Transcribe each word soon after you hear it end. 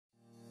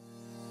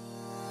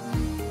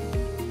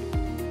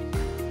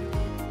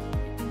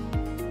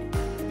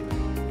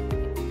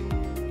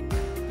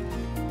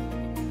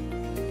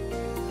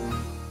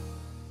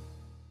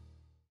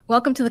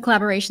Welcome to the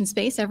collaboration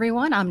space,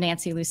 everyone. I'm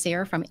Nancy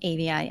Lucier from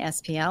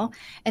AVI-SPL.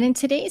 And in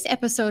today's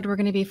episode, we're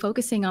going to be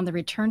focusing on the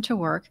return to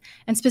work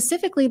and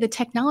specifically the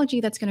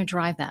technology that's going to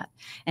drive that.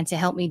 And to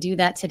help me do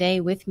that today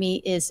with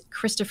me is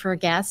Christopher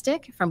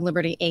Gazdic from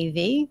Liberty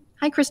AV.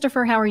 Hi,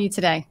 Christopher. How are you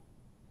today?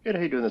 Good.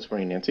 How are you doing this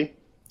morning, Nancy?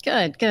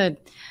 Good, good.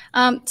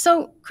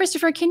 So,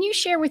 Christopher, can you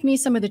share with me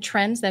some of the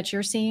trends that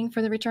you're seeing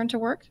for the return to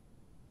work?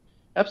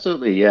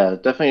 Absolutely. Yeah,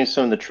 definitely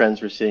some of the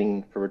trends we're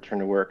seeing for return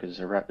to work is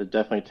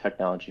definitely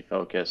technology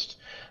focused.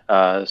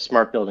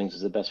 Smart buildings is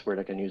the best word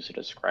I can use to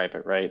describe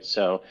it, right?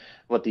 So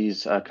what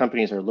these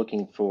companies are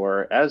looking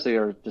for as they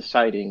are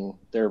deciding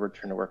their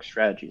return to work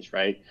strategies,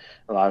 right?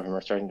 A lot of them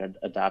are starting to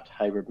adopt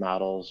hybrid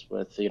models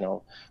with,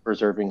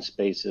 reserving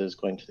spaces,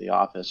 going to the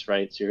office,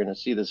 right? So you're going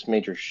to see this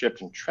major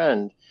shift in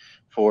trend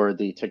for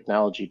the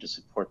technology to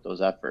support those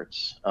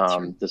efforts.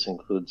 Sure. This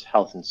includes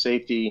health and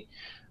safety,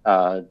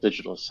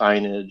 digital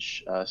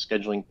signage,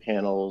 scheduling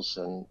panels,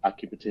 and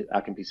occupancy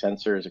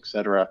sensors, et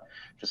cetera,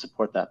 to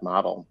support that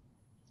model.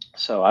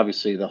 So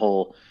obviously the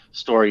whole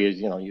story is,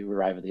 you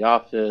arrive at the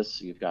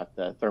office, you've got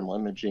the thermal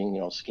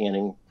imaging,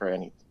 scanning for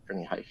any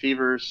high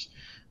fevers.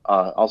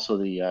 Also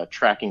the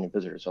tracking of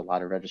visitors, a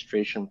lot of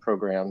registration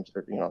programs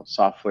or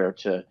software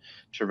to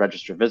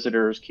register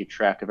visitors, keep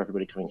track of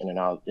everybody coming in and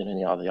out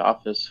of the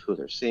office, who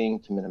they're seeing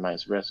to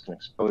minimize risk and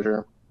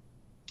exposure.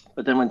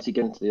 But then once you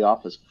get into the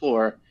office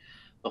floor,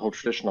 the whole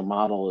traditional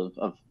model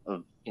of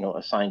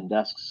assigned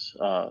desks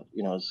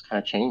is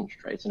kind of changed,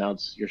 right? So now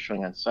you're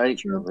showing on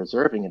site, you're Sure.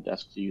 reserving a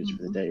desk to use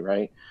for the day,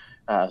 right?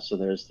 So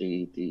there's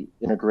the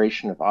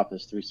integration of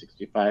Office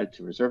 365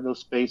 to reserve those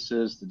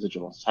spaces, the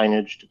digital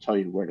signage to tell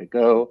you where to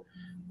go,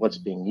 what's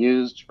being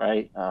used,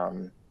 right?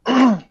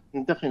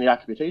 And definitely the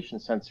occupation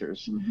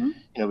sensors.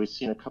 Mm-hmm. We've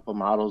seen a couple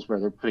models where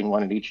they're putting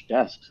one at each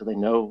desk, so they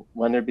know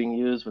when they're being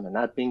used, when they're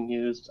not being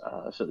used.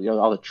 So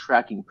all the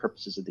tracking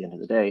purposes at the end of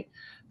the day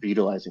for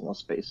utilizing those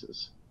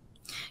spaces.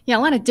 Yeah, a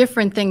lot of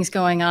different things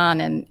going on,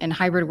 and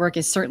hybrid work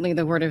is certainly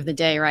the word of the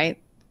day, right?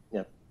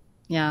 Yep,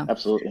 Yeah.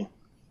 absolutely.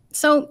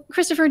 So,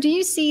 Christopher, do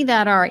you see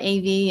that our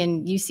AV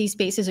and UC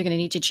spaces are going to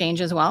need to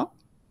change as well?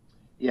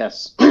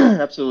 Yes,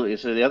 absolutely.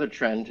 So the other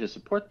trend to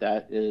support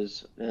that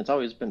is, and it's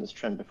always been this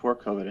trend before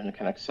COVID, and it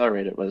kind of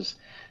accelerated, was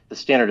the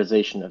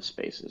standardization of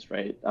spaces,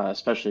 right?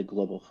 Especially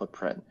global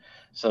footprint.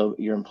 So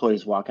your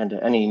employees walk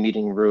into any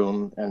meeting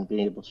room and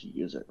being able to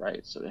use it,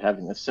 right? So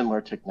having a similar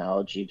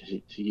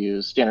technology to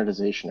use,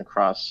 standardization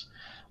across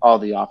all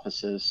the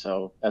offices.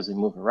 So as they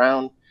move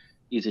around,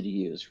 easy to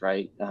use,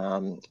 right?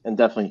 And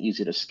definitely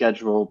easy to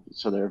schedule.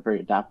 So they're very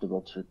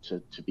adaptable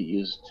to be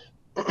used.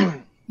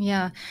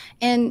 Yeah.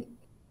 And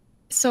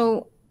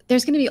so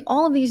there's going to be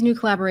all of these new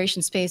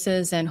collaboration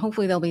spaces, and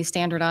hopefully they'll be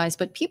standardized,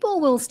 but people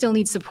will still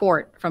need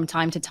support from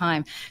time to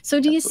time. So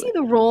do you see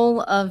Absolutely. the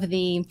role of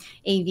the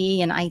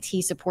AV and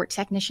IT support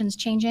technicians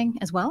changing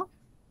as well?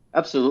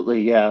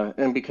 Absolutely, yeah.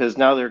 And because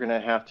now they're going to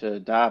have to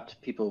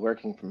adopt people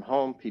working from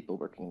home, people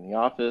working in the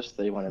office.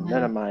 They want to Yeah.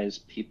 minimize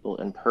people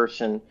in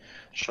person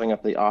showing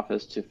up at the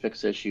office to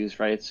fix issues,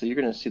 right? So you're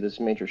going to see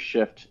this major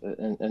shift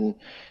in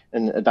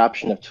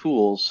adoption of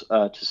tools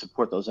to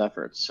support those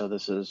efforts. So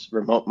this is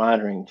remote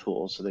monitoring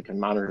tools so they can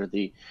monitor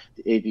the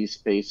AV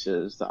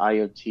spaces, the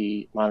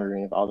IoT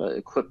monitoring of all the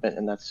equipment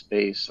in that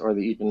space, or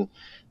even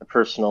the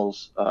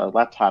personal's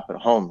laptop at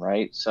home,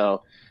 right?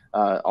 So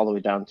all the way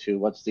down to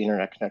what's the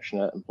internet connection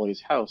at employee's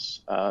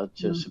house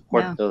to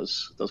support Yeah.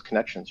 those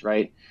connections,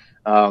 right?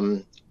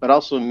 But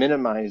also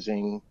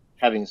minimizing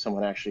having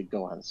someone actually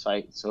go on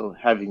site. So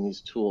having these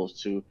tools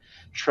to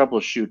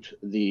troubleshoot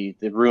the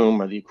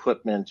room or the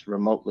equipment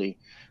remotely,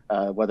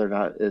 whether or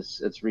not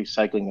it's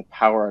recycling the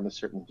power on a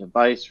certain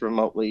device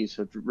remotely,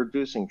 so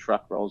reducing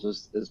truck rolls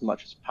as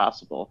much as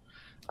possible,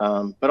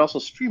 but also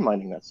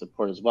streamlining that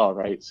support as well,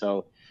 right?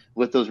 So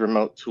with those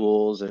remote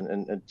tools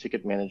and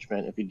ticket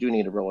management, if you do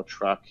need to roll a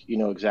truck, you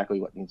know exactly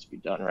what needs to be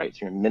done, right?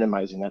 So you're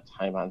minimizing that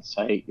time on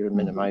site, you're Mhm.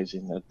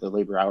 minimizing the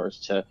labor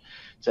hours to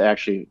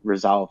actually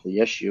resolve the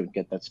issue and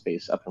get that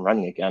space up and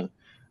running again.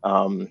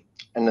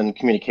 And then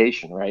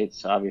communication, right?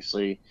 So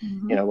obviously,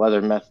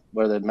 Mhm.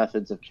 whether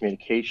methods of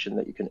communication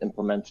that you can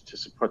implement to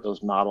support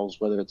those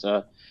models, whether it's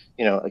a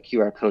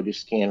QR code you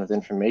scan with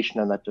information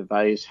on that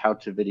device,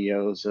 how-to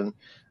videos, and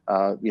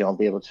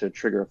be able to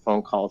trigger a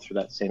phone call through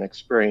that same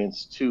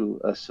experience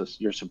to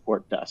your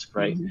support desk,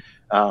 right?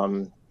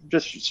 Mhm.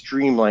 Just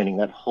streamlining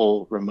that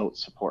whole remote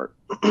support.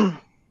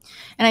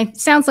 And it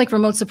sounds like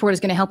remote support is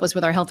going to help us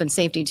with our health and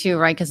safety too,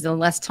 right? Because the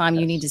less time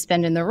you need to Yes,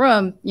 spend in the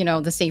room,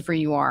 the safer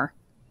you are.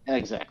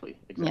 exactly, Yeah.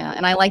 exactly.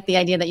 And I like the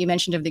idea that you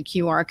mentioned of the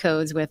QR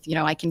codes with,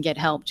 I can get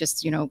help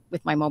just,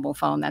 with my mobile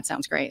phone. That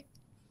sounds great.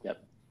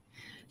 Yep.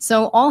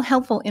 So, all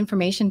helpful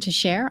information to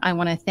share. I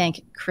want to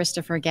thank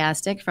Christopher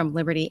Gazdic from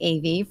Liberty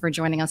AV for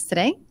joining us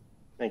today.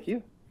 Thank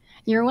you.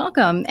 You're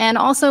welcome. And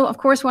also, of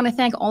course, want to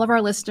thank all of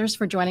our listeners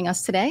for joining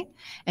us today.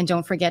 And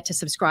don't forget to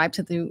subscribe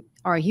to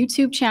our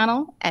YouTube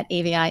channel at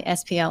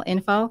AVI-SPL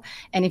Info.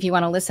 And if you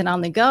want to listen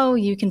on the go,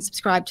 you can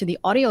subscribe to the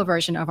audio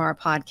version of our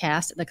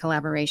podcast, The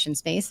Collaboration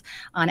Space,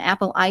 on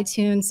Apple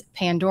iTunes,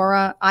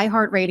 Pandora,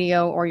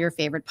 iHeartRadio, or your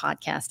favorite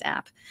podcast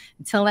app.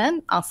 Until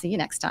then, I'll see you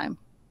next time.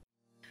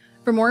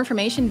 For more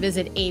information,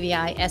 visit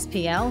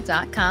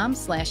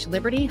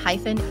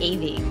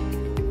avispl.com/liberty-AV.